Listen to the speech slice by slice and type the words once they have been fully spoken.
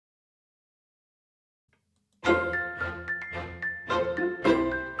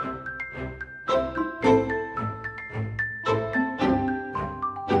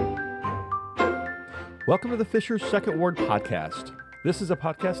Welcome to the Fisher's Second Ward podcast. This is a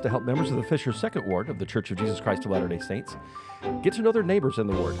podcast to help members of the Fisher's Second Ward of the Church of Jesus Christ of Latter-day Saints get to know their neighbors in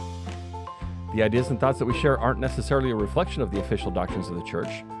the Ward. The ideas and thoughts that we share aren't necessarily a reflection of the official doctrines of the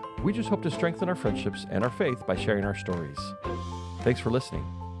church. We just hope to strengthen our friendships and our faith by sharing our stories. Thanks for listening,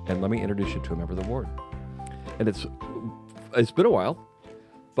 and let me introduce you to a member of the Ward. And it's been a while,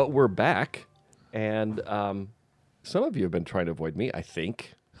 but we're back, and some of you have been trying to avoid me, I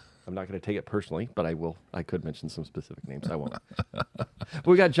think. I'm not going to take it personally, but I will. I could mention some specific names. I won't. But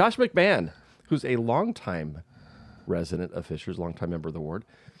we got Josh McMahan, who's a longtime resident of Fishers, longtime member of the Ward.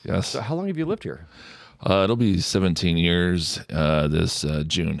 Yes. So how long have you lived here? It'll be 17 years this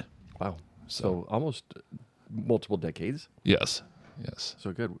June. Wow. So almost multiple decades. Yes.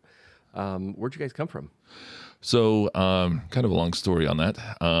 So good. Where'd you guys come from? So kind of a long story on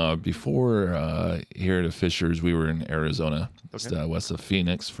that. Before here at Fishers, we were in Arizona, just west of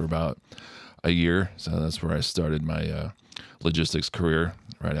Phoenix, for about a year. So that's where I started my logistics career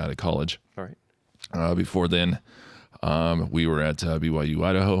right out of college. All right. Before then, we were at BYU,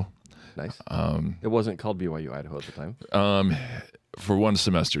 Idaho. Nice. It wasn't called BYU, Idaho at the time. For one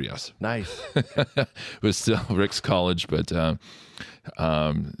semester, yes. Nice. It was still Rick's College, but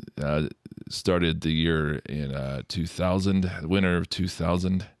started the year in 2000. The winter of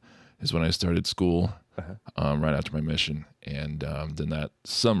 2000 is when I started school, right after my mission. And then that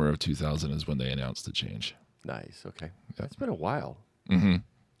summer of 2000 is when they announced the change. Nice. Okay. It's been a while. Mm-hmm.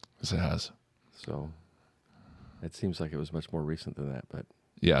 Yes, it has. So it seems like it was much more recent than that, but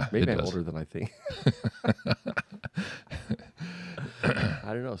yeah, maybe it I'm does. older than I think.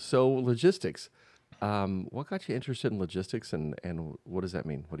 I don't know. So logistics. What got you interested in logistics, and what does that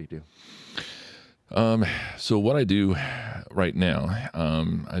mean? What do you do? So what I do right now,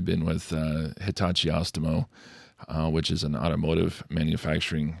 I've been with Hitachi Astemo, which is an automotive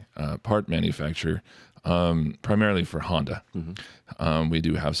manufacturing part manufacturer, primarily for Honda. Mm-hmm. We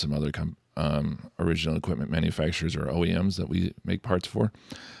do have some other original equipment manufacturers or OEMs that we make parts for,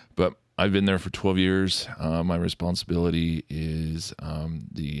 but I've been there for 12 years. My responsibility is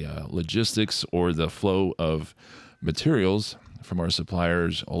the logistics or the flow of materials from our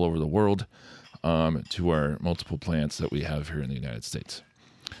suppliers all over the world to our multiple plants that we have here in the United States.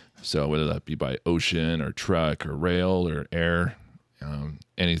 So whether that be by ocean or truck or rail or air,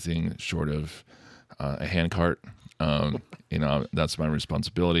 anything short of a hand cart, that's my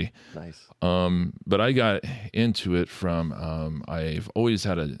responsibility. Nice. But I got into it from, I've always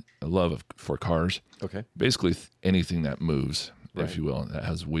had a love for cars. Okay. Basically anything that moves, Right. if you will, that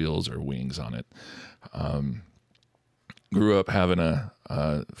has wheels or wings on it. Grew up having a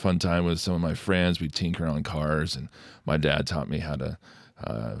fun time with some of my friends. We'd tinker on cars, and my dad taught me how to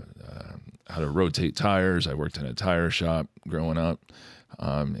rotate tires. I worked in a tire shop growing up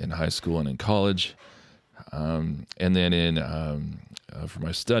in high school and in college. And then for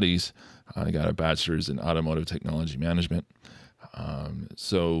my studies, I got a bachelor's in automotive technology management.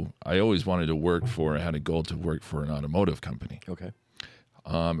 So I always wanted to I had a goal to work for an automotive company. Okay.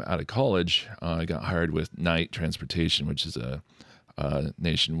 Out of college, I got hired with Knight Transportation, which is a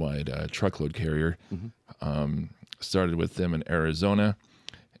nationwide truckload carrier. Mm-hmm. Started with them in Arizona,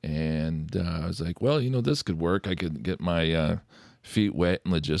 and I was like, well, this could work. I could get my feet wet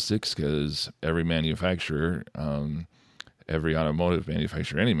in logistics, because every manufacturer, every automotive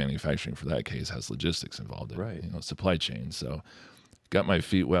manufacturer, any manufacturing for that case, has logistics involved in it, Right. Supply chain. So got my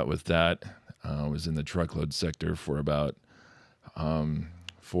feet wet with that. Was in the truckload sector for about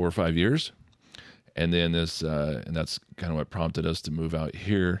 4 or 5 years. And then and that's kind of what prompted us to move out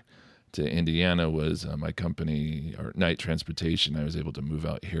here to Indiana, was my company, or Knight Transportation. I was able to move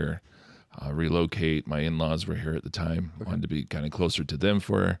out here, relocate. My in-laws were here at the time. Okay. Wanted to be kind of closer to them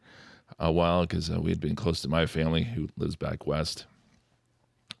for a while, because we had been close to my family, who lives back west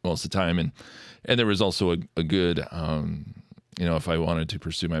most of the time. And there was also a good, if I wanted to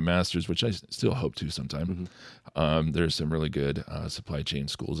pursue my master's, which I still hope to sometime, mm-hmm. There's some really good supply chain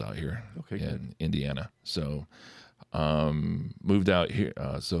schools out here in Indiana. So moved out here,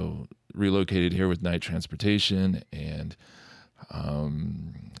 so relocated here with Knight Transportation, and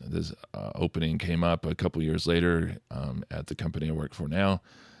this opening came up a couple years later at the company I work for now,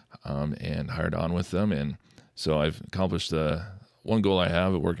 and hired on with them. And so I've accomplished the one goal I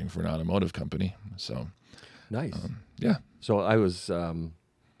have of working for an automotive company. So Nice. Yeah. So I was, I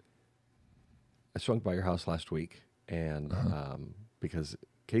swung by your house last week, and because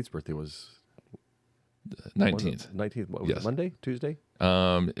Kate's birthday was 19th. 19th. What was Yes. it, Monday? Tuesday?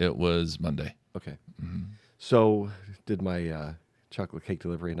 It was Monday. Okay. Mm-hmm. So did my chocolate cake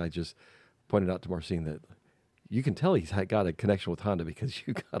delivery, and I just pointed out to Marcine that you can tell he's got a connection with Honda because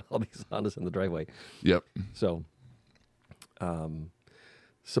you got all these Hondas in the driveway. Yep. So,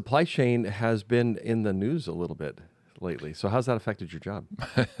 supply chain has been in the news a little bit lately. So how's that affected your job?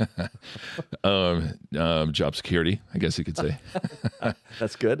 Job security, I guess you could say.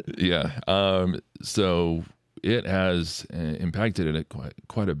 That's good. Yeah. So it has impacted it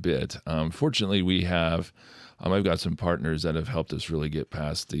quite a bit. Fortunately, we have. I've got some partners that have helped us really get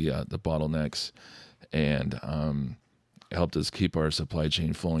past the bottlenecks and helped us keep our supply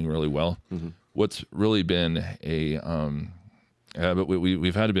chain flowing really well. Mm-hmm. What's really been but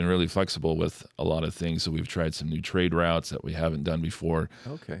we've had to been really flexible with a lot of things. So we've tried some new trade routes that we haven't done before.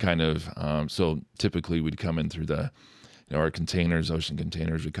 Okay. Kind of. So typically we'd come in through our containers, ocean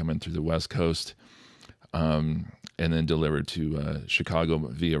containers, would come in through the West Coast, and then delivered to Chicago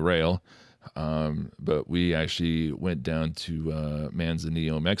via rail. But we actually went down to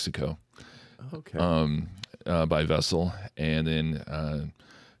Manzanillo, Mexico, by vessel, and then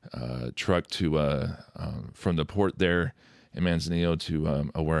trucked to from the port there in Manzanillo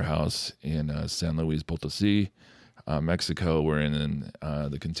to a warehouse in San Luis Potosí, Mexico, wherein then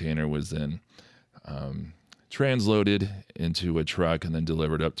the container was then transloaded into a truck and then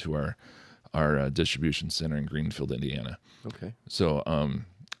delivered up to our distribution center in Greenfield, Indiana. Okay. So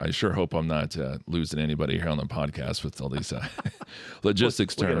I sure hope I'm not losing anybody here on the podcast with all these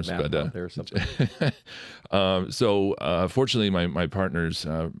logistics terms. But there or something. So fortunately, my partners,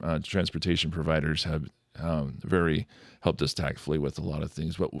 transportation providers, have very helped us tactfully with a lot of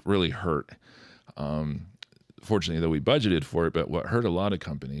things. What really hurt, fortunately, though we budgeted for it, but what hurt a lot of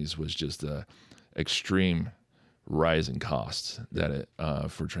companies was just the extreme rise in costs that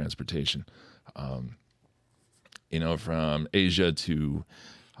for transportation. From Asia to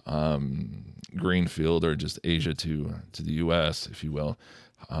Greenfield, or just Asia to the U.S., if you will,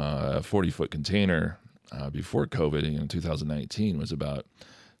 a 40-foot container before COVID in 2019 was about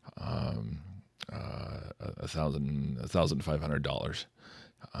 $1,500,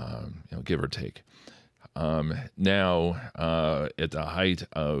 give or take. Now, at the height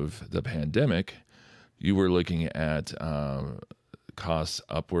of the pandemic, you were looking at costs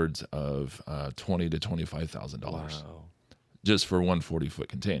upwards of $20,000 to $25,000. Wow. Just for one 40-foot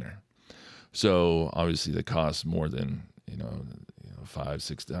container. So obviously the cost more than 5,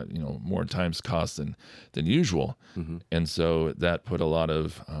 6, more times cost than usual. Mm-hmm. And so that put a lot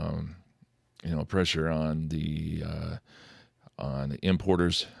of pressure on the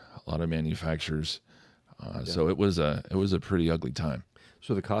importers, a lot of manufacturers. So it was a pretty ugly time.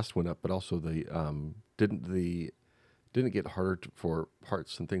 So the cost went up, but also didn't it get harder for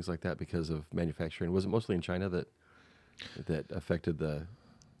parts and things like that because of manufacturing? Was it mostly in China that affected the?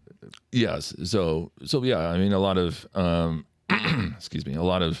 Yes. So yeah. I mean, a lot of excuse me. A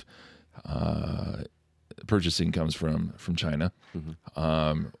lot of purchasing comes from China.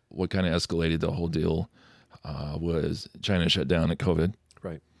 Mm-hmm. What kind of escalated the whole deal was China shut down at COVID.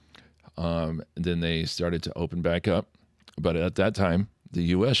 Right. Then they started to open back up, but at that time the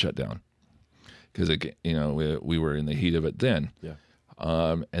U.S. shut down because we were in the heat of it then. Yeah.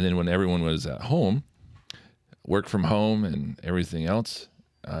 And then when everyone was at home, work from home and everything else,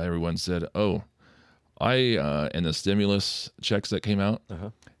 everyone said, "Oh, and the stimulus checks that came out,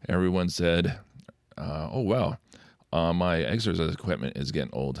 everyone said, oh wow, my exercise equipment is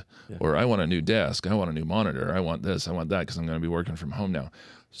getting old, or I want a new desk, I want a new monitor, I want this, I want that, because I'm going to be working from home now."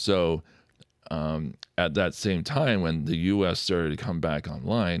 So at that same time, when the U.S. started to come back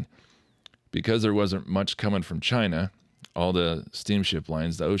online, because there wasn't much coming from China, all the steamship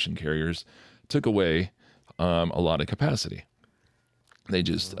lines, the ocean carriers, took away a lot of capacity. They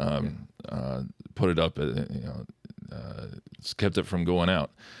just put it up, kept it from going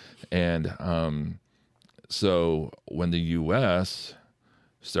out. And so when the U.S.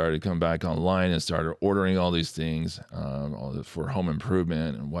 started to come back online and started ordering all these things for home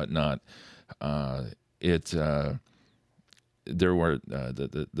improvement and whatnot, there were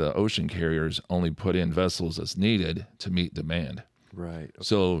the ocean carriers only put in vessels as needed to meet demand. Right. Okay.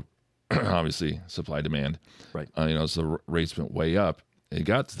 So obviously supply demand. Right. So rates went way up. It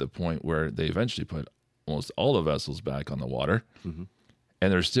got to the point where they eventually put almost all the vessels back on the water, and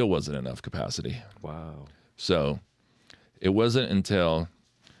there still wasn't enough capacity. Wow. So it wasn't until,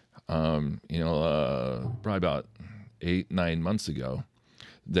 probably about 8-9 months ago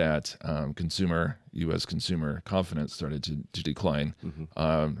that U.S. consumer confidence started to decline,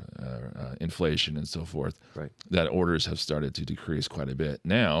 inflation and so forth, right, that orders have started to decrease quite a bit.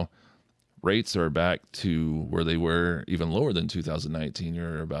 Now, rates are back to where they were, even lower than 2019.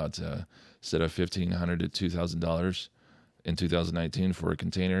 You're about, instead of $1,500 to $2,000 in 2019 for a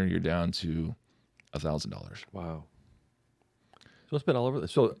container, you're down to $1,000. Wow. So it's been all over.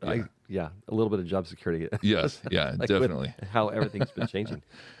 So Yeah. A little bit of job security. Yes, yeah, Like definitely. with how everything's been changing.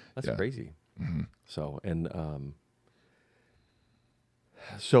 That's Yeah. crazy. Mm-hmm. So,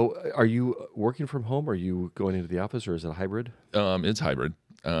 so are you working from home? Are you going into the office, or is it a hybrid? It's hybrid.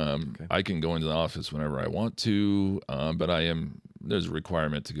 Okay. I can go into the office whenever I want to, but there's a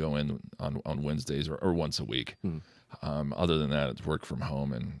requirement to go in on Wednesdays or once a week. Other than that, it's work from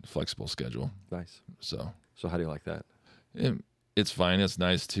home and flexible schedule. Nice. So how do you like that? it's fine. It's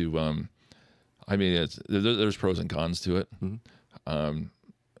nice to, there's pros and cons to it. Mm-hmm.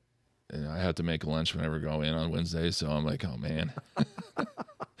 And I have to make a lunch whenever I go in on Wednesday, so I'm like, oh man.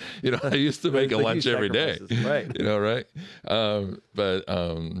 I used to make a lunch every day, right? Right? But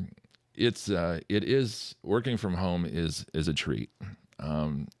it is working from home is a treat.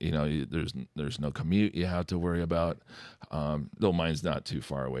 There's no commute you have to worry about. Though mine's not too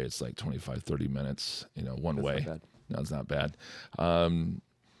far away. It's like 25, 30 minutes, one That's way. not bad. No, it's not bad.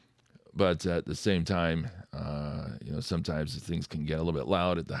 But at the same time, sometimes things can get a little bit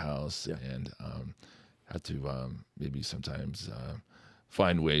loud at the house, and have to maybe sometimes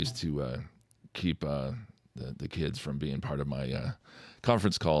find ways to keep the kids from being part of my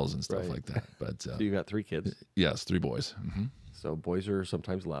conference calls and stuff like that. But So you got 3 kids. yes, 3 boys. Mm-hmm. So boys are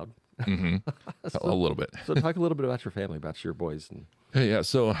sometimes loud. Mm-hmm. A little bit. So talk a little bit about your family, about your boys, and Hey, yeah.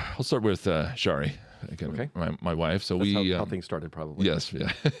 So I'll start with Shari, Okay. my wife. So that's how things started, probably. Yes,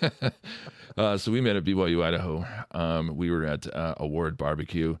 yeah. So we met at BYU, Idaho. We were at Award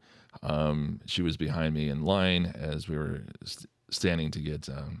Barbecue. She was behind me in line as we were standing to get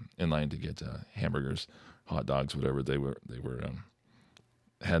in line to get hamburgers, hot dogs, whatever they were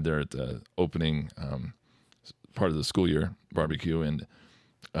had there at the opening part of the school year barbecue, and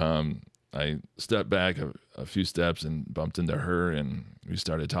I stepped back a few steps and bumped into her, and we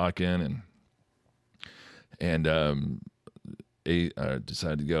started talking, and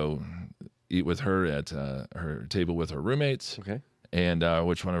decided to go eat with her at her table with her roommates. Okay. And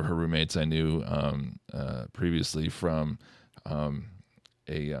which one of her roommates I knew previously from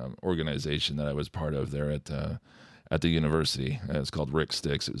a organization that I was part of there at the university. It's called Rick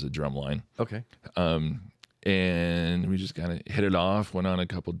Sticks. It was a drum line. Okay. And we just kind of hit it off, went on a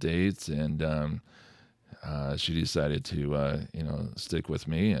couple dates, and she decided to, stick with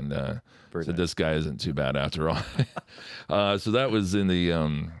me, and said, nice. This guy isn't too bad after all. So that was in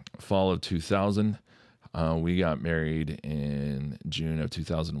the fall of 2000. We got married in June of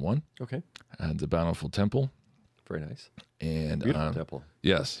 2001 Okay. at the Bountiful Temple. Very nice. And Beautiful temple.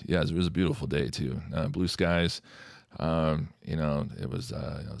 Yes, it was a beautiful day too. Blue skies. It was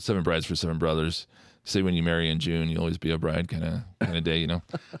 7 brides for 7 brothers. Say when you marry in June, you always be a bride kind of day,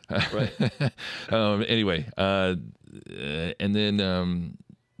 Right. Anyway, and then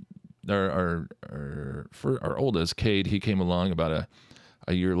our oldest, Cade, he came along about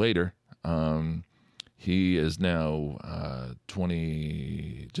a year later. He is now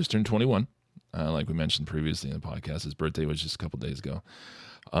 20, just turned 21. Like we mentioned previously in the podcast, his birthday was just a couple days ago.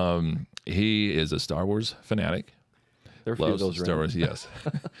 He is a Star Wars fanatic. There are a few of those Star around. Wars, yes.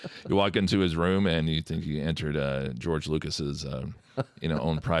 You walk into his room and you think you entered George Lucas's,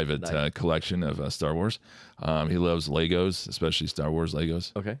 own private Nice. collection of Star Wars. He loves Legos, especially Star Wars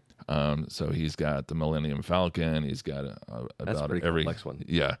Legos. Okay. So he's got the Millennium Falcon. He's got That's a about pretty every complex one.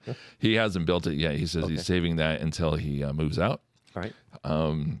 Yeah, he hasn't built it yet. He says Okay. he's saving that until he moves out. All right.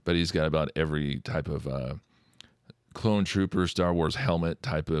 But he's got about every type of clone trooper, Star Wars helmet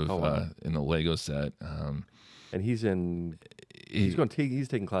type of wow. in the Lego set. And he's taking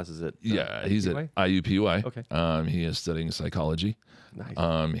classes at He's IUPUI? at IUPUI. Okay. He is studying psychology.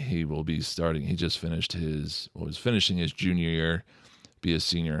 Nice. He will be starting. He just finished was finishing his junior year, be a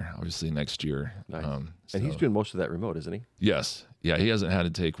senior obviously next year. Nice. So, And he's doing most of that remote, isn't he? Yes, yeah. He hasn't had to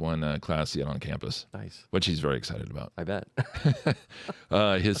take one class yet on campus. Nice. Which he's very excited about. I bet.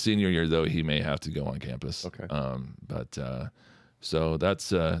 His senior year, though, he may have to go on campus. Okay. So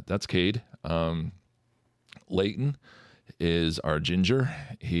that's Cade. Leighton is our ginger.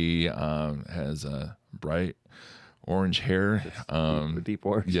 He has bright orange hair. Deep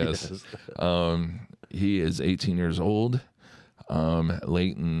orange. Yes. He is 18 years old.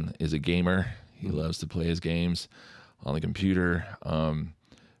 Leighton is a gamer. He loves to play his games on the computer.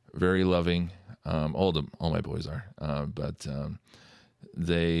 Very loving. All my boys are. But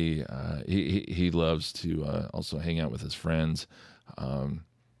he loves to also hang out with his friends. And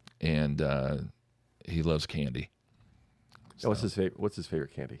he loves candy. So. What's his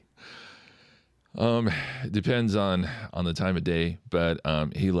favorite candy? It depends on the time of day, but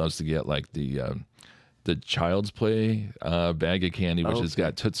he loves to get like the the Child's Play bag of candy, which has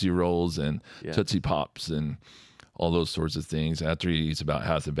got Tootsie Rolls and Tootsie Pops and all those sorts of things. After he eats about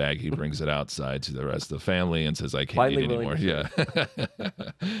half the bag, he brings it outside to the rest of the family and says, "I can't eat anymore." Yeah.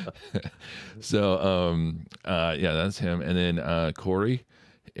 So, that's him. And then Corey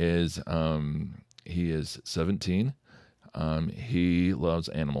is he is 17. He loves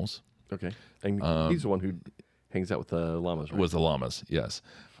animals. Okay, and he's the one who hangs out with the llamas, right? With the llamas, yes.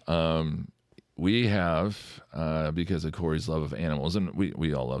 We have, because of Corey's love of animals, and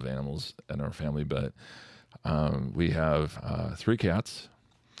we all love animals in our family, but we have 3 cats.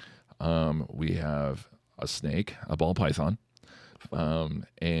 We have a snake, a ball python,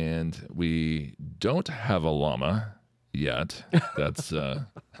 and we don't have a llama yet. That's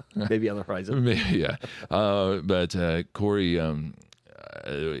maybe on the horizon. Yeah, but Corey,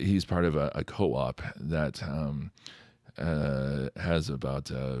 he's part of a co-op that has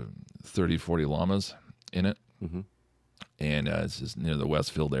about 30, 40 llamas in it. Mm-hmm. And it's just near the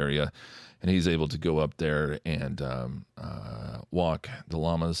Westfield area. And he's able to go up there and walk the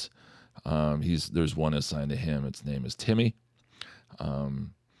llamas. There's one assigned to him. Its name is Timmy.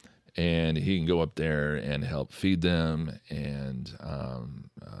 And he can go up there and help feed them and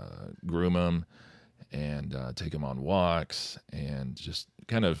groom them and take them on walks, and just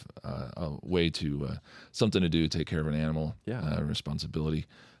kind of a way to something to do, take care of an animal. Responsibility.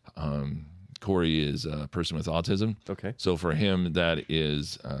 Corey is a person with autism. Okay. So for him, that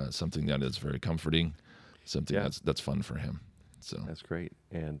is something that is very comforting, something that's fun for him. So that's great.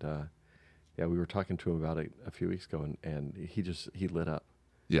 And we were talking to him about it a few weeks ago, and he lit up.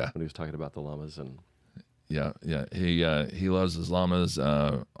 Yeah. When he was talking about the llamas and. Yeah. He loves his llamas.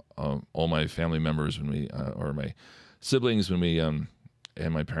 All my family members, when we or my siblings, when we and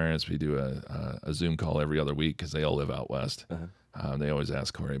my parents, we do a Zoom call every other week because they all live out west. Uh-huh. They always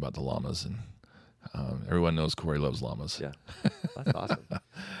ask Corey about the llamas, and everyone knows Corey loves llamas. Yeah, that's awesome.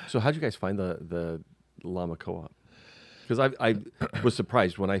 So how'd you guys find the llama co-op? Because I was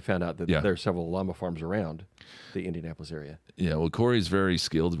surprised when I found out that there are several llama farms around the Indianapolis area. Yeah, well, Corey's very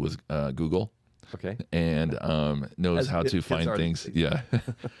skilled with Google. Okay. And knows how to find things. Yeah.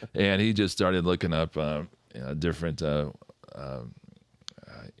 And he just started looking up different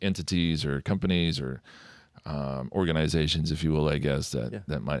entities or companies or organizations, if you will, I guess,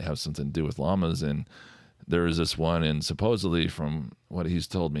 that might have something to do with llamas. And there is this one, and supposedly from what he's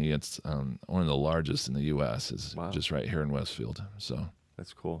told me, it's one of the largest in the U.S. is just right here in Westfield. So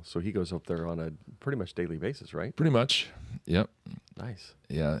that's cool. So he goes up there on a pretty much daily basis, right? Pretty much. Yep. Nice.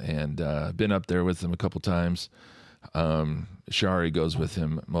 Yeah, and been up there with him a couple times. Shari goes with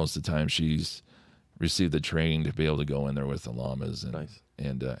him most of the time. She's received the training to be able to go in there with the llamas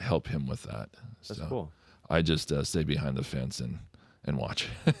and help him with that. That's cool. I just stay behind the fence and watch.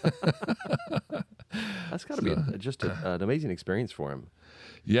 That's got to be just an amazing experience for him.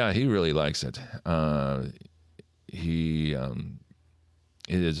 Yeah, he really likes it.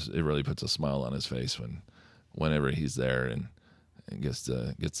 It really puts a smile on his face whenever he's there and gets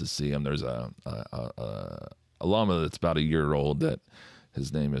to see him. There's a llama that's about a year old that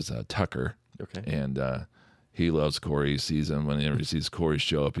his name is Tucker. Okay. And he loves Corey. He sees him. Whenever he sees Corey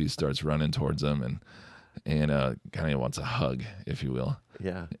show up, he starts running towards him and kind of wants a hug, if you will.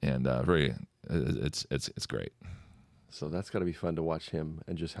 Yeah. And it's great. So that's got to be fun to watch him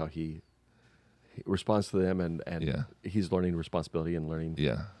and just how he responds to them and he's learning responsibility and learning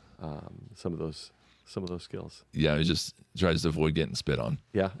some of those skills. Yeah, he just tries to avoid getting spit on.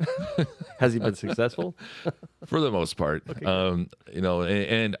 Yeah. Has he been successful? For the most part. Okay.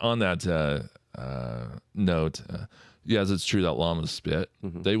 And on that note, yes, it's true that llamas spit.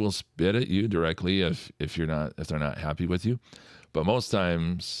 Mm-hmm. They will spit at you directly if they're not happy with you. But most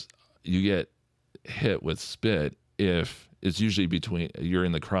times you get hit with spit if it's usually you're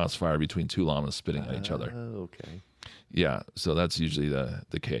in the crossfire between 2 llamas spitting at each other. Oh, okay. Yeah, so that's usually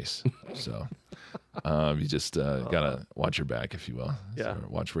the case. So you just gotta watch your back, if you will. Yeah. So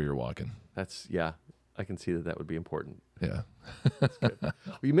watch where you're walking. I can see that would be important. Yeah. That's good. Well,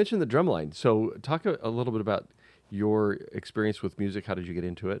 you mentioned the drumline. So talk a little bit about your experience with music. How did you get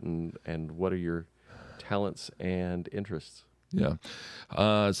into it, and what are your talents and interests? Yeah.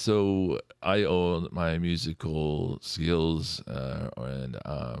 So I owe my musical skills and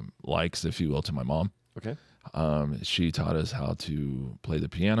likes, if you will, to my mom. Okay. She taught us how to play the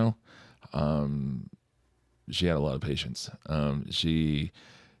piano. She had a lot of patience. She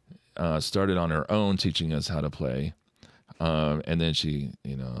started on her own teaching us how to play. And then she,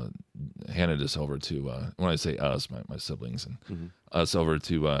 handed us over to, when I say us, my siblings and us over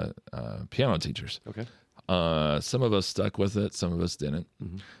to piano teachers. Okay. Some of us stuck with it. Some of us didn't.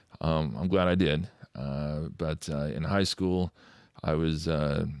 Mm-hmm. I'm glad I did. But in high school, I was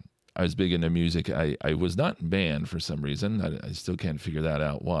big into music. I was not in band for some reason. I still can't figure that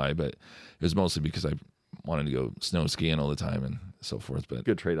out why, but it was mostly because I wanted to go snow skiing all the time and so forth. But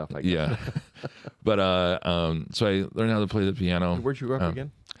Good trade-off, I guess. yeah. But so I learned how to play the piano. Where'd you grow up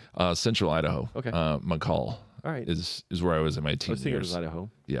again? Central Idaho. Okay. McCall. All right. Is where I was in my I teen was thinking it years. was Idaho.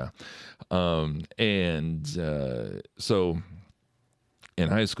 Yeah. So in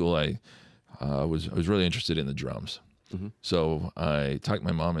high school, I was really interested in the drums. Mm-hmm. So I talked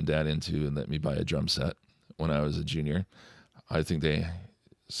my mom and dad into and let me buy a drum set when I was a junior. I think they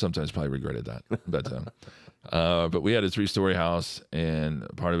sometimes probably regretted that, but we had a 3-story house, and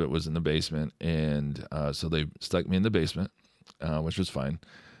part of it was in the basement, and so they stuck me in the basement, which was fine.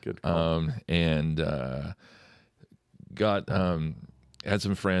 Good call. Had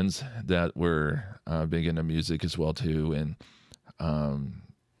some friends that were big into music as well too, and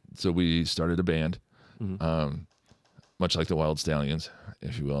so we started a band, much like the Wild Stallions,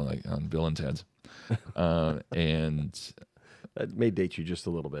 if you will, like on Bill and Ted's, and That may date you just a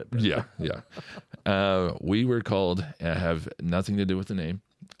little bit. But. yeah. We were called, have nothing to do with the name,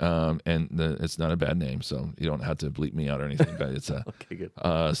 it's not a bad name, so you don't have to bleep me out or anything, but it's Okay, good.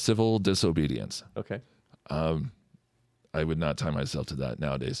 Civil Disobedience. Okay. I would not tie myself to that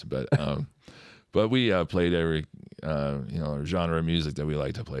nowadays, but we played every genre of music that we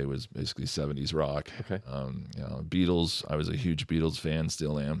like to play was basically 70s rock. Okay. Beatles. I was a huge Beatles fan,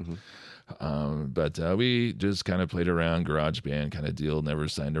 still am. But we just kind of played around, garage band kind of deal. Never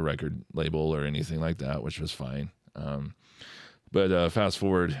signed a record label or anything like that, which was fine. But fast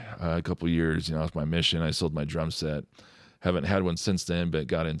forward a couple years, it was my mission. I sold my drum set. Haven't had one since then, but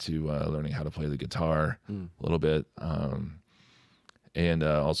got into learning how to play the guitar a little bit. And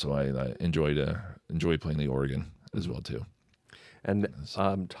also I enjoy playing the organ as well too. And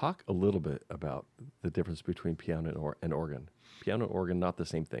talk a little bit about the difference between piano and organ. Piano and organ, not the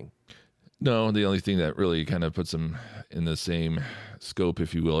same thing. No, the only thing that really kind of puts them in the same scope,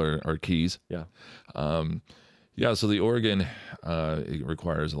 if you will, are keys. Yeah. So the organ, it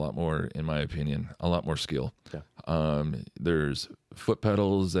requires a lot more, in my opinion, a lot more skill. Yeah. There's foot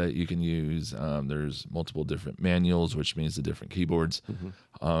pedals that you can use. There's multiple different manuals, which means the different keyboards.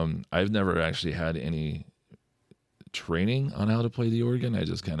 I've never actually had any training on how to play the organ. I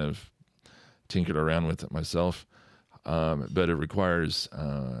just kind of tinkered around with it myself. But it requires,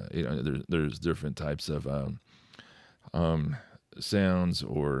 there's different types of sounds,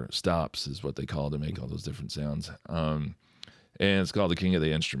 or stops is what they call to make all those different sounds. And it's called the king of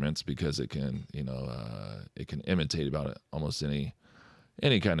the instruments because it can, it can imitate about almost any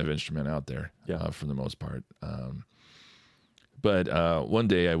kind of instrument out there, for the most part. But one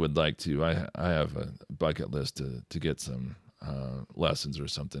day I would like to. I have a bucket list to get some lessons or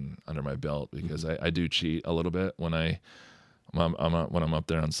something under my belt, because I do cheat a little bit when I'm up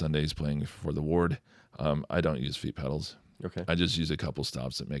there on Sundays playing for the ward. I don't use feet pedals. Okay. I just use a couple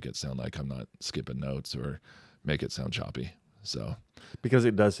stops that make it sound like I'm not skipping notes or make it sound choppy. So because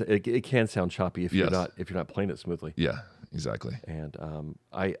it can sound choppy if Yes. you're not playing it smoothly. yeah, exactly. And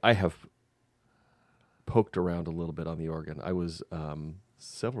I have poked around a little bit on the organ. I was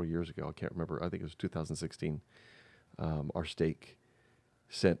several years ago. I can't remember. I think it was 2016. Our stake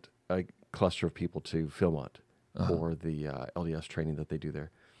sent a cluster of people to Philmont for the LDS training that they do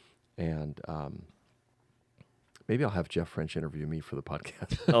there, and maybe I'll have Jeff French interview me for the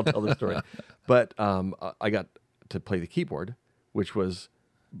podcast. I'll tell the story. But I got to play the keyboard, which was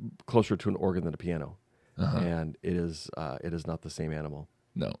closer to an organ than a piano, and it is not the same animal.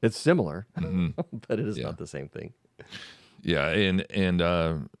 No, It's similar, but it is not the same thing. yeah, and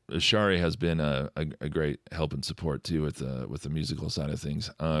Shari has been a great help and support too with the musical side of things.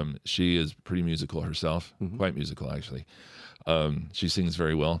 She is pretty musical herself, quite musical actually. She sings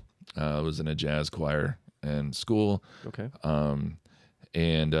very well. Was in a jazz choir in school. Okay.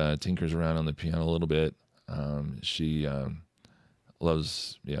 And tinkers around on the piano a little bit. She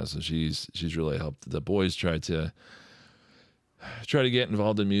loves, so she's really helped. The boys try to get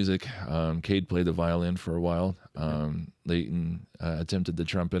involved in music. Cade played the violin for a while. Leighton attempted the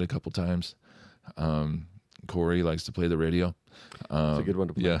trumpet a couple times. Corey likes to play the radio. It's a good one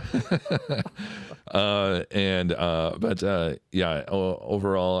to play. Yeah.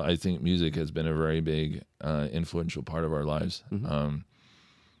 Overall, I think music has been a very big, influential part of our lives.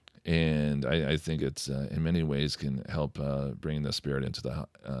 And I think it's in many ways can help bring the spirit into the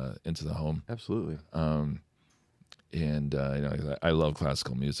home. Absolutely. And I love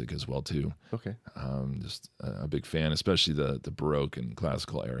classical music as well too. Okay. Just a big fan, especially the Baroque and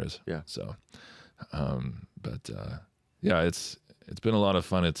classical eras. Yeah. So, it's been a lot of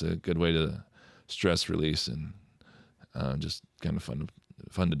fun. It's a good way to stress release and just kind of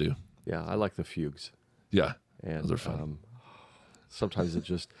fun to do. Yeah, I like the fugues. Yeah, And those are fun. Sometimes it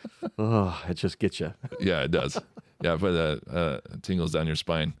just gets you. Yeah, it does. Yeah, but tingles down your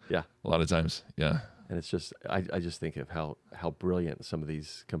spine. Yeah, a lot of times. Yeah, and it's just I just think of how brilliant some of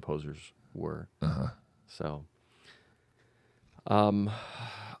these composers were. So, I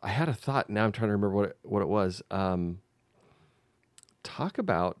had a thought. Now I'm trying to remember what it was. Talk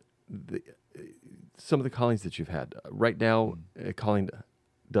about some of the callings that you've had. Right now, a calling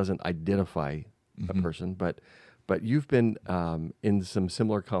doesn't identify a person, but you've been in some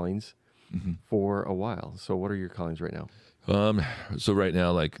similar callings for a while. So what are your callings right now? So right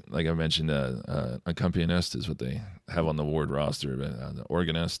now, like I mentioned, accompanist is what they have on the ward roster, but the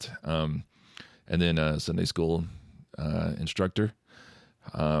organist, and then Sunday school instructor.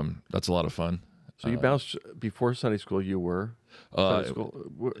 That's a lot of fun. So you bounced before Sunday school. You were Sunday school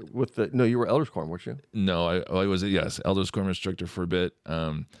with you were elders quorum, weren't you? No, I was elders quorum instructor for a bit,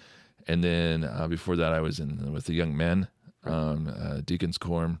 and then before that I was with the young men, deacons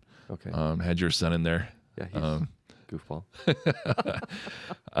quorum. Okay. Had your son in there. Yeah, he's goofball.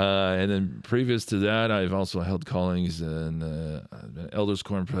 And then previous to that, I've also held callings in elders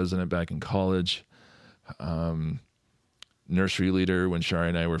quorum president back in college, nursery leader when Shari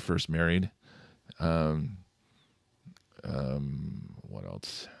and I were first married. What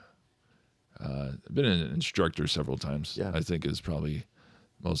else? I've been an instructor several times. Yeah. I think is probably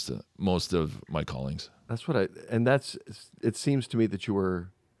most of my callings. That's what it seems to me that you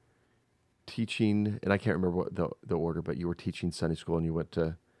were teaching, and I can't remember what the order, but you were teaching Sunday school and you went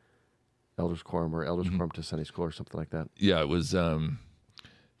to elders quorum or elders quorum to Sunday school or something like that. Yeah, it was the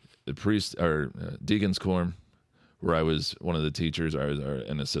priest or deacons quorum, where I was one of the teachers. I was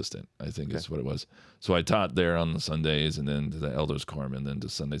an assistant, I think is what it was. So I taught there on the Sundays, and then to the elders quorum, and then to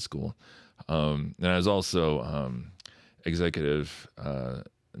Sunday school. And I was also executive,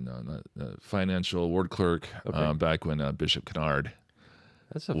 financial ward clerk back when Bishop Kennard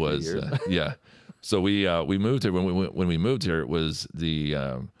That's a was few years. yeah. So we moved here. When we moved here, it was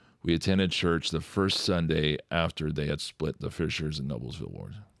we attended church the first Sunday after they had split the Fishers and Noblesville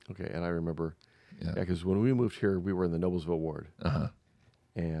wards. Okay, and I remember. Yeah, because when we moved here, we were in the Noblesville ward,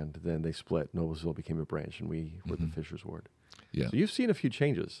 and then they split. Noblesville became a branch, and we were the Fishers ward. Yeah. So you've seen a few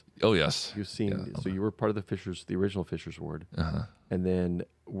changes. Oh yes. You've seen. So you were part of the original Fishers ward, and then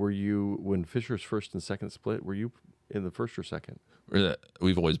were you when Fishers first and second split? Were you in the first or second?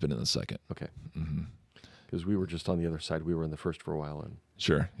 We've always been in the second. Okay. Because we were just on the other side. We were in the first for a while, and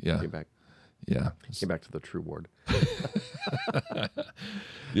Sure. Yeah. came back to the true ward.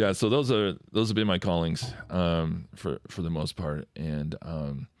 Yeah. So those have been my callings for the most part, and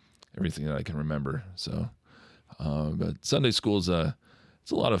everything that I can remember. So, but Sunday school is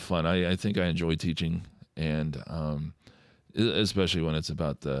it's a lot of fun. I think I enjoy teaching, and especially when it's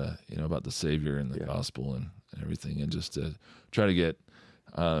about the Savior and the gospel and everything, and just to try to get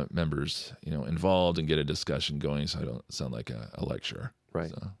members involved and get a discussion going, so I don't sound like a lecturer.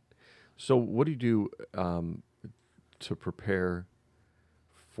 Right. So what do you do to prepare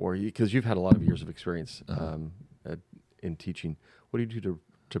for you? Because you've had a lot of years of experience in teaching. What do you do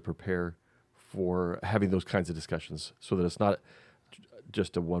to prepare for having those kinds of discussions, so that it's not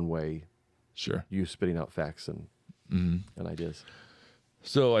just a one-way? Sure. You spitting out facts and ideas.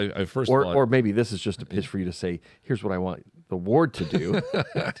 So I first or maybe this is just a pitch for you to say, here's what I want the ward to do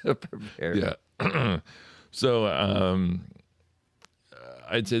to prepare. Yeah. So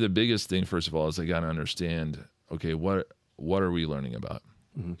I'd say the biggest thing, first of all, is I got to understand, okay, what are we learning about?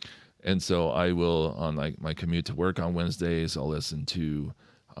 And so I will, on my commute to work on Wednesdays, I'll listen to,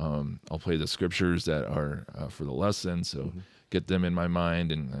 I'll play the scriptures that are for the lesson, so get them in my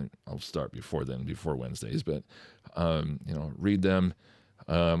mind, and I'll start before Wednesdays, but read them,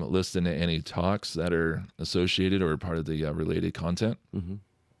 listen to any talks that are associated or part of the related content.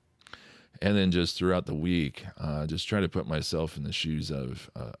 And then just throughout the week, just try to put myself in the shoes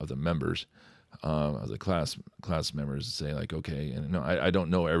of the members, of the class members, and say like, okay, and no, I don't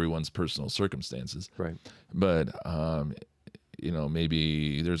know everyone's personal circumstances, right? But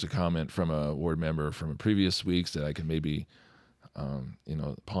maybe there's a comment from a ward member from a previous weeks that I can maybe,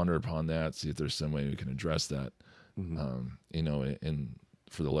 ponder upon that, see if there's some way we can address that, in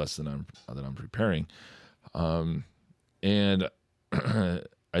for the lesson that I'm preparing, and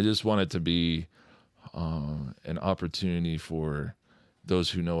I just want it to be an opportunity for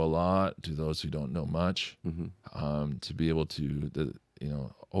those who know a lot to those who don't know much, to be able to,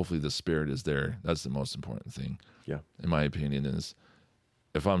 hopefully the Spirit is there. That's the most important thing. Yeah. In my opinion, is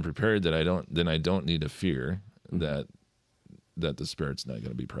if I'm prepared then I don't need to fear that the Spirit's not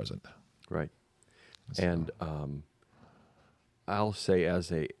going to be present. Right. So, And I'll say,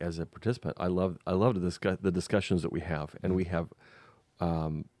 as a participant, I love to discuss the discussions that we have, and we have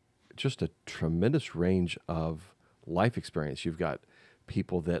just a tremendous range of life experience. You've got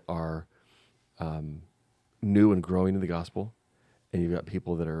people that are new and growing in the gospel, and you've got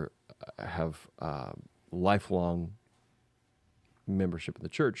people that have lifelong membership in the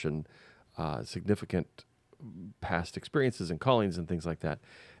church and significant past experiences and callings and things like that.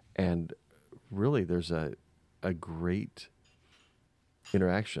 And really, there's a great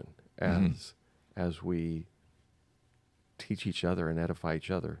interaction as we teach each other and edify each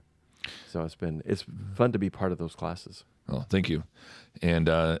other. So it's fun to be part of those classes. Well, thank you, and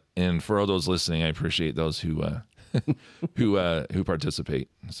for all those listening, I appreciate those who who participate.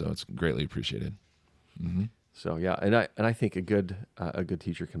 So it's greatly appreciated. Mm-hmm. So yeah, and I think a good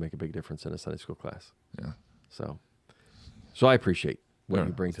teacher can make a big difference in a Sunday school class. Yeah. So I appreciate what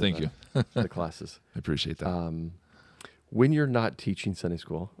you bring to the classes. I appreciate that. When you're not teaching Sunday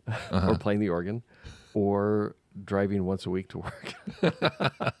school or playing the organ or driving once a week to work,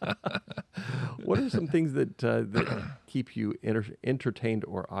 what are some things that keep you entertained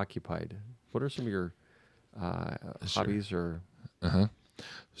or occupied? What are some of your hobbies or?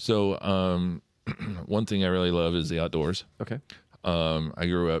 So one thing I really love is the outdoors. Okay. I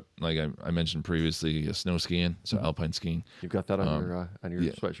grew up, like I mentioned previously, snow skiing, so alpine skiing. You've got that on your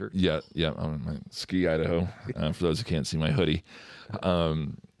sweatshirt. Yeah, on my Ski Idaho. For those who can't see my hoodie,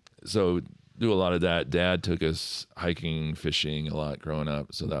 so do a lot of that. Dad took us hiking, fishing a lot growing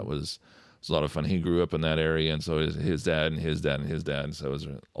up, so that was a lot of fun. He grew up in that area, and so his dad and his dad and his dad. So it was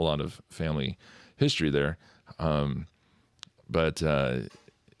a lot of family history there. But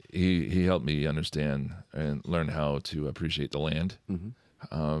he helped me understand and learn how to appreciate the land,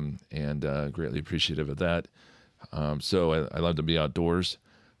 and greatly appreciative of that. So I love to be outdoors.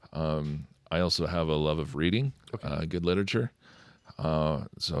 I also have a love of reading, good literature.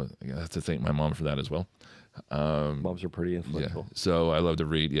 So I have to thank my mom for that as well. Moms are pretty influential. Yeah. So I love to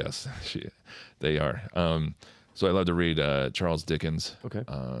read. Yes, they are. So I love to read Charles Dickens. Okay.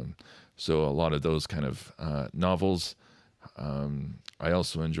 So a lot of those kind of novels. I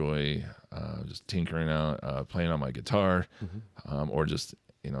also enjoy just tinkering out, playing on my guitar, or just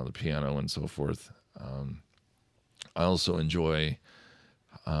the piano and so forth. I also enjoy,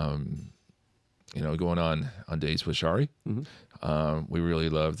 going on dates with Shari. We really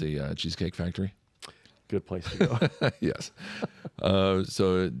love the Cheesecake Factory. Good place to go. Yes.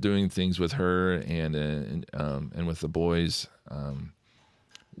 So doing things with her and with the boys.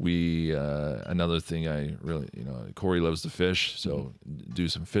 We another thing I really Corey loves to fish, so do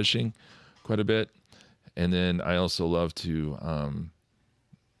some fishing quite a bit, and then I also love to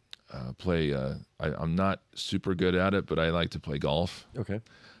play. I'm not super good at it, but I like to play golf. Okay.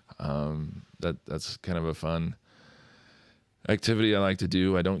 That's kind of a fun activity I like to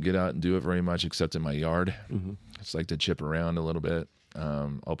do. I don't get out and do it very much except in my yard. I just like to chip around a little bit.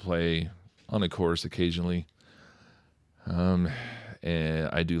 I'll play on a course occasionally. And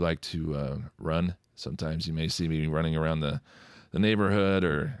I do like to run. Sometimes you may see me running around the neighborhood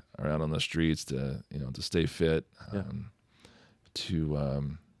or out on the streets to stay fit.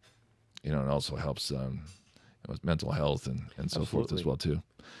 It also helps with mental health and so forth as well too.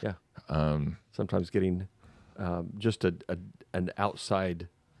 Yeah. Sometimes getting just an outside.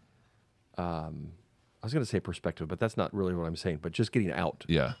 I was going to say perspective, but that's not really what I'm saying. But just getting out.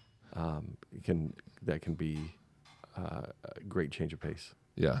 Yeah. That can be a great change of pace.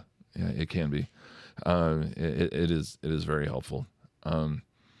 Yeah, it can be. It is very helpful. The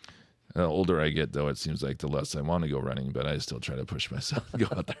older I get, though, it seems like the less I want to go running, but I still try to push myself to go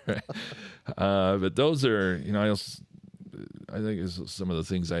out there. But those are, I think is some of the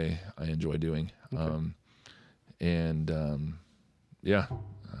things I enjoy doing. Okay.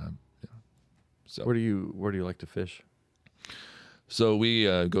 So where do you like to fish? So we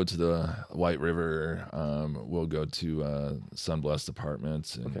go to the White River. We'll go to Sunblessed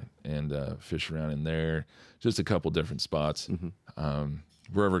Apartments and fish around in there. Just a couple different spots.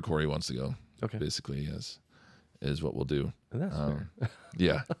 Wherever Corey wants to go, basically, is what we'll do. And that's fair.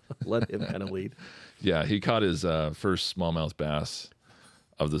 Yeah. Let him kind of lead. Yeah, he caught his first smallmouth bass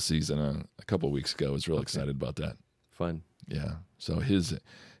of the season a couple of weeks ago. I was real excited about that. Fun. Yeah. So his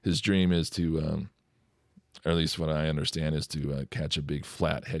dream is to... or at least what I understand is to catch a big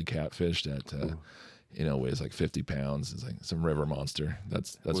flathead catfish that weighs like 50 pounds. It's like some river monster.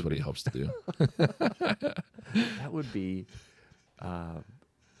 That's what he hopes to do. That would be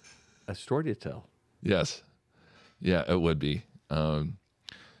a story to tell. Yes. Yeah, it would be.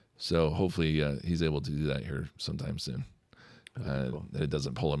 So hopefully he's able to do that here sometime soon. Cool. that it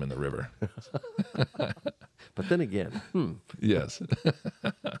doesn't pull him in the river. But then again, Yes,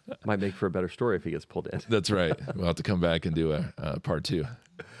 might make for a better story if he gets pulled in. that's right. We'll have to come back and do a part 2.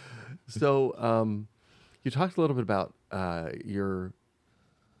 So you talked a little bit about how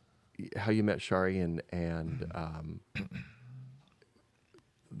you met Shari and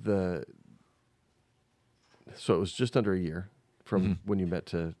so it was just under a year from when you met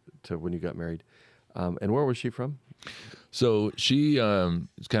to when you got married. And where was she from? So she kind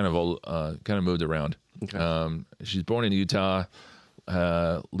of moved around. Okay. She's born in Utah,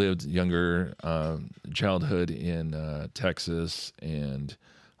 lived younger childhood in Texas and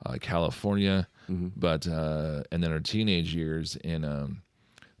California, but and then her teenage years in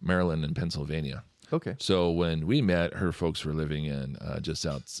Maryland and Pennsylvania. Okay. So when we met, her folks were living in just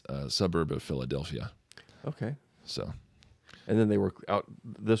suburb of Philadelphia. Okay. So, And then they were out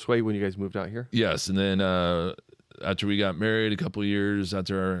this way when you guys moved out here? yes, and then after we got married, a couple of years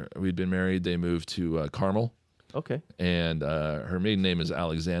after we'd been married, they moved to Carmel. Okay. And her maiden name is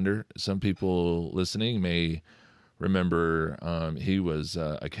Alexander. Some people listening may remember he was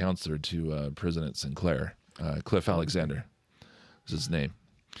a counselor to President Sinclair. Cliff Alexander was his name.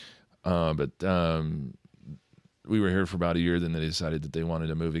 But we were here for about a year. Then they decided that they wanted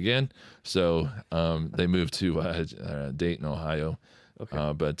to move again. So they moved to Dayton, Ohio.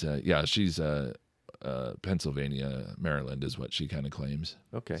 Okay. But yeah, she's Pennsylvania, Maryland is what she kind of claims.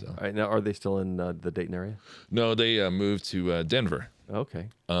 Okay. So. All right. Now, are they still in the Dayton area? No, they moved to Denver, Okay.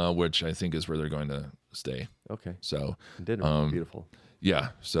 which I think is where they're going to stay. Okay. So, Denver, beautiful. yeah,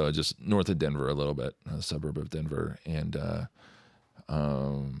 so just north of Denver a little bit, a suburb of Denver. And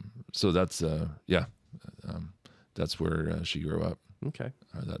so that's, that's where she grew up. Okay.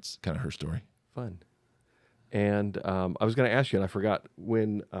 That's kind of her story. Fun. And I was going to ask you, and I forgot,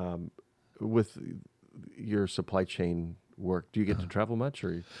 when with your supply chain work, do you get to travel much,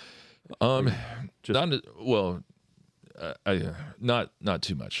 or just not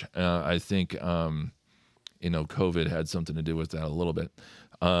too much. I think COVID had something to do with that a little bit.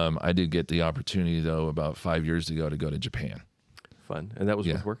 I did get the opportunity though about 5 years ago to go to Japan. fun? And that was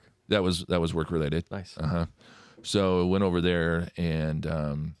with work? That was work related. Nice. So I went over there and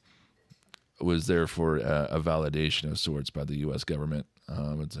was there for a validation of sorts by the U.S. government.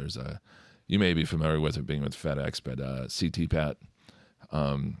 You may be familiar with it being with FedEx, but CTPAT.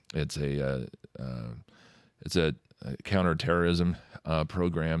 It's a counterterrorism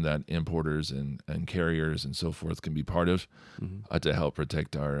program that importers and carriers and so forth can be part of to help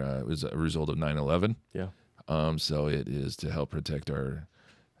protect our. It was a result of 9/11. Yeah. So it is to help protect our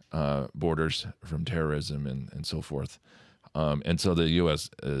borders from terrorism and so forth. And so the U.S.,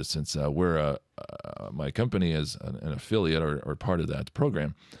 since my company is an affiliate or part of that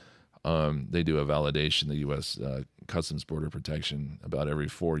program, they do a validation, the U.S. Customs Border Protection, about every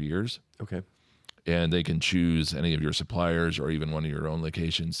 4 years. Okay. And they can choose any of your suppliers or even one of your own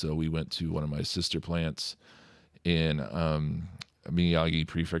locations. So we went to one of my sister plants in Miyagi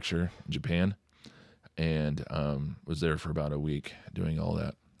Prefecture, Japan, and was there for about a week doing all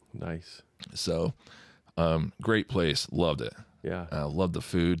that. Nice. So great place. Loved it. Yeah. Loved the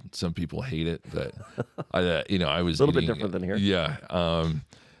food. Some people hate it, but I was a little bit different than here. Yeah.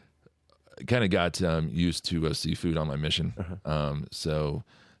 Kind of got used to seafood on my mission. So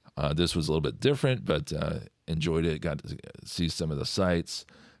this was a little bit different, but enjoyed it. Got to see some of the sites.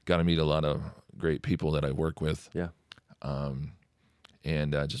 Got to meet a lot of great people that I work with. Yeah.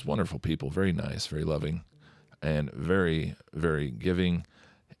 And just wonderful people. Very nice, very loving, and very, very giving.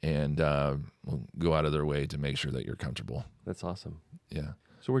 And will go out of their way to make sure that you're comfortable. That's awesome. Yeah.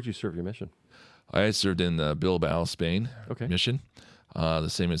 So where'd you serve your mission? I served in Bilbao, Spain mission, the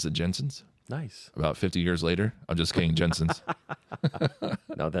same as the Jensens. Nice. About 50 years later, I'm just kidding, Jensens.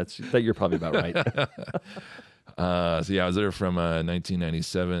 No, that you're probably about right. So yeah, I was there from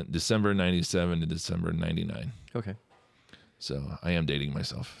 1997, December 97 to December 99. Okay. So I am dating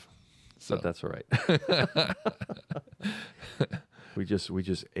myself. So But that's all right. We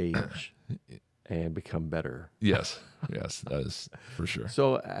just age and become better. yes, that is for sure.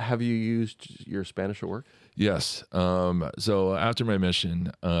 So have you used your Spanish at work? Yes. So after my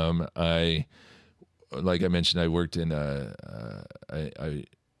mission, like I mentioned, I worked in I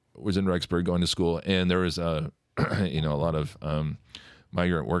was in Rexburg going to school, and there was a lot of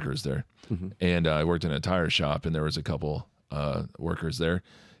migrant workers there, and I worked in a tire shop, and there was a couple workers there,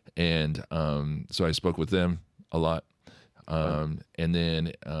 and so I spoke with them a lot. And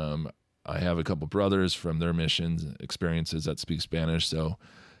then I have a couple brothers from their missions experiences that speak Spanish, so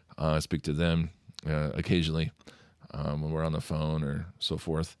I speak to them occasionally when we're on the phone or so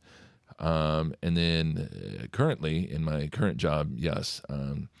forth. And then currently in my current job, yes,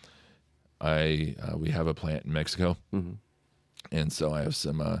 we have a plant in Mexico, and so I have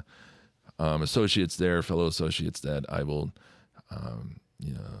some associates there, fellow associates that I will,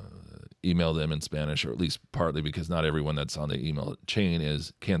 email them in Spanish, or at least partly, because not everyone that's on the email chain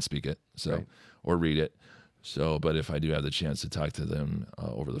can speak it, so or read it. So, but if I do have the chance to talk to them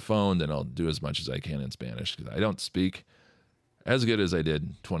over the phone, then I'll do as much as I can in Spanish, because I don't speak as good as I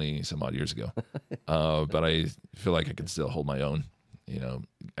did 20 some odd years ago. But I feel like I can still hold my own.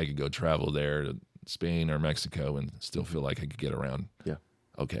 I could go travel there to Spain or Mexico and still feel like I could get around. Yeah.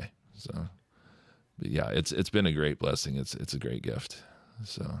 Okay. So, but yeah, it's been a great blessing. It's a great gift.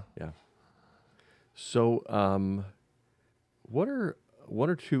 So, yeah. So, what are one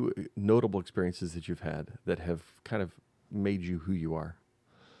or two notable experiences that you've had that have kind of made you who you are?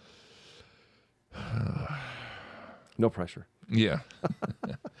 No pressure. Yeah.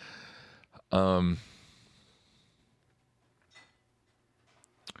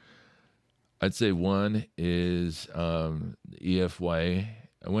 I'd say one is EFY.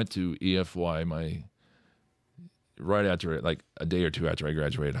 I went to EFY right after, like a day or two after I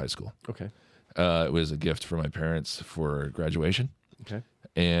graduated high school. Okay. It was a gift for my parents for graduation. Okay.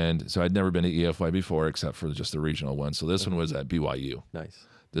 And so I'd never been to EFY before, except for just the regional one. So this one was at BYU. Nice.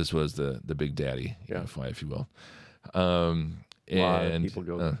 This was the big daddy EFY, if you will. And a lot of people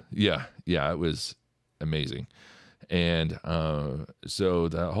go. Yeah, it was amazing. And so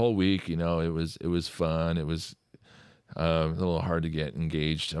the whole week, it was fun. It was a little hard to get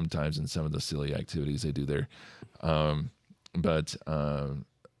engaged sometimes in some of the silly activities they do there. But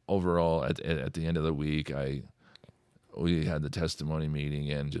overall, at the end of the week, we had the testimony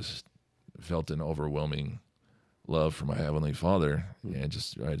meeting and just felt an overwhelming love for my Heavenly Father. And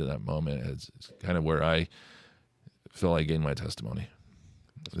just right at that moment, it's kind of where I felt I gained my testimony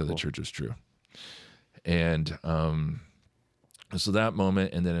that the church is true. And so that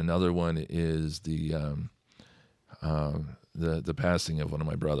moment, and then another one is the passing of one of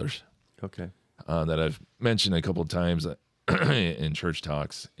my brothers. Okay. That I've mentioned a couple of times in church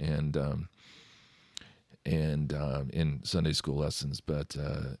talks and in Sunday school lessons. But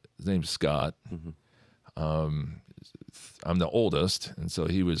his name's Scott. I'm the oldest, and so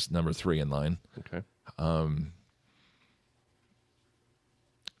he was number 3 in line. Okay.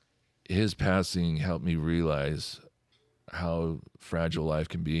 His passing helped me realize how fragile life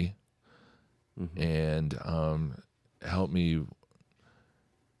can be, and helped me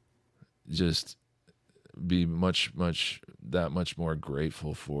just be much more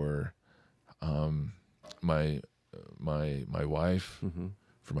grateful for my wife,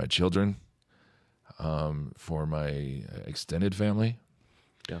 for my children, for my extended family,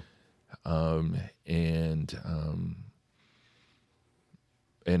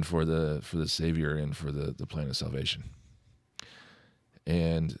 and for the Savior and for the plan of salvation.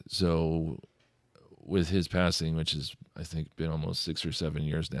 And so with his passing, which is, I think, been almost 6 or 7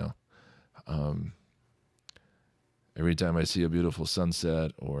 years now, every time I see a beautiful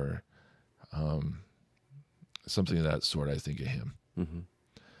sunset or something of that sort, I think of him.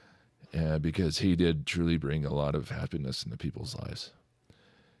 Because he did truly bring a lot of happiness into people's lives.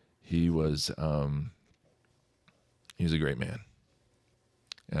 He was a great man.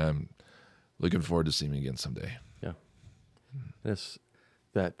 And I'm looking forward to seeing him again someday. Yeah.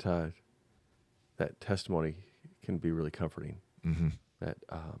 That testimony can be really comforting. That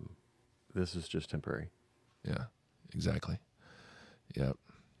this is just temporary. Yeah, exactly. Yep.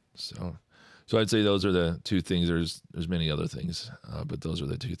 So I'd say those are the two things. There's many other things, but those are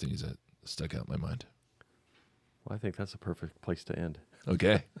the two things that stuck out in my mind. Well, I think that's a perfect place to end.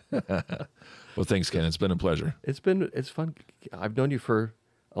 Okay. Well, thanks, Ken. It's been a pleasure. It's fun. I've known you for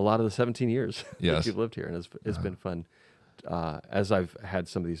a lot of the 17 years that you've lived here, and it's been fun. As I've had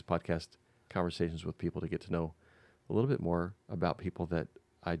some of these podcast conversations with people to get to know a little bit more about people that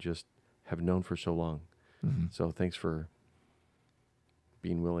I just have known for so long. So thanks for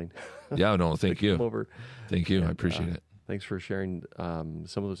being willing. Yeah, no, thank you. Come over. Thank you. And, I appreciate it. Thanks for sharing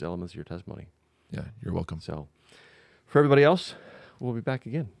some of those elements of your testimony. Yeah, you're welcome. So for everybody else, we'll be back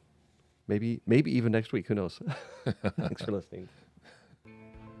again. Maybe even next week. Who knows? Thanks for listening.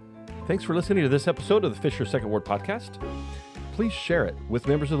 Thanks for listening to this episode of the Fisher Second Ward podcast. Please share it with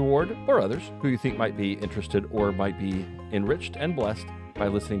members of the ward or others who you think might be interested or might be enriched and blessed by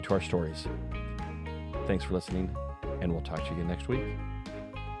listening to our stories. Thanks for listening, and we'll talk to you again next week.